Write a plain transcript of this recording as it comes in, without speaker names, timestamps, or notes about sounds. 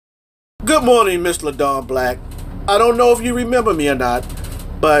Good morning, Miss LaDawn Black. I don't know if you remember me or not,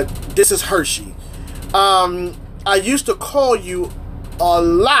 but this is Hershey. I used to call you a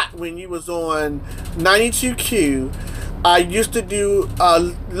lot when you was on 92Q. I used to do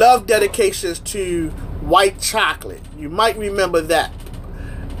love dedications to white chocolate. You might remember that.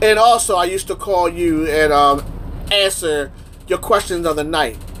 And also, I used to call you and answer your questions of the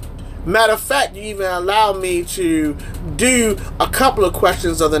night. Matter of fact, you even allowed me to do a couple of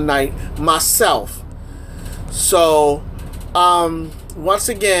questions of the night myself. So, once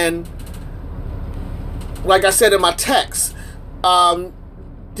again, like I said in my text,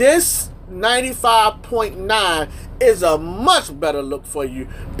 this 95.9 is a much better look for you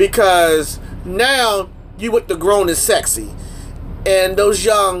because now you with the grown and sexy, and those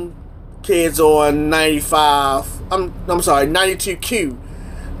young kids on 92Q,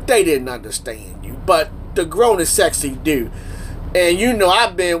 they didn't understand you, but the grown and sexy do. And you know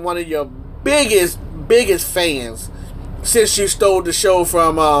I've been one of your biggest fans since you stole the show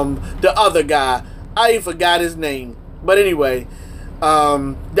from the other guy. I even forgot his name, but anyway,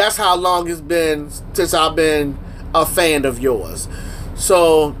 that's how long it's been since I've been a fan of yours.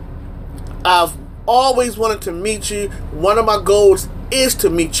 So I've always wanted to meet you. One of my goals is to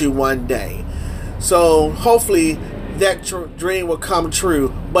meet you one day. So hopefully that dream will come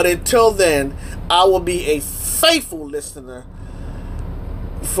true. But until then, I will be a faithful listener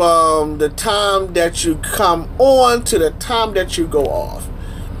from the time that you come on to the time that you go off.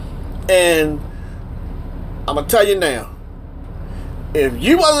 And I'm going to tell you now, if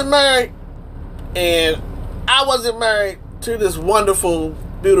you wasn't married and I wasn't married to this wonderful,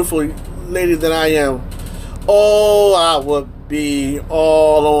 beautiful lady that I am, oh, I would be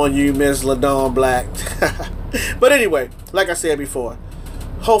all on you, Miss LaDawn Black. But anyway, like I said before,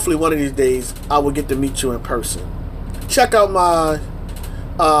 hopefully one of these days I will get to meet you in person. Check out my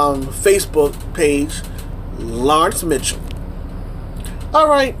Facebook page, Lawrence Mitchell.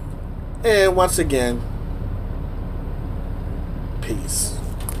 Alright, and once again, peace.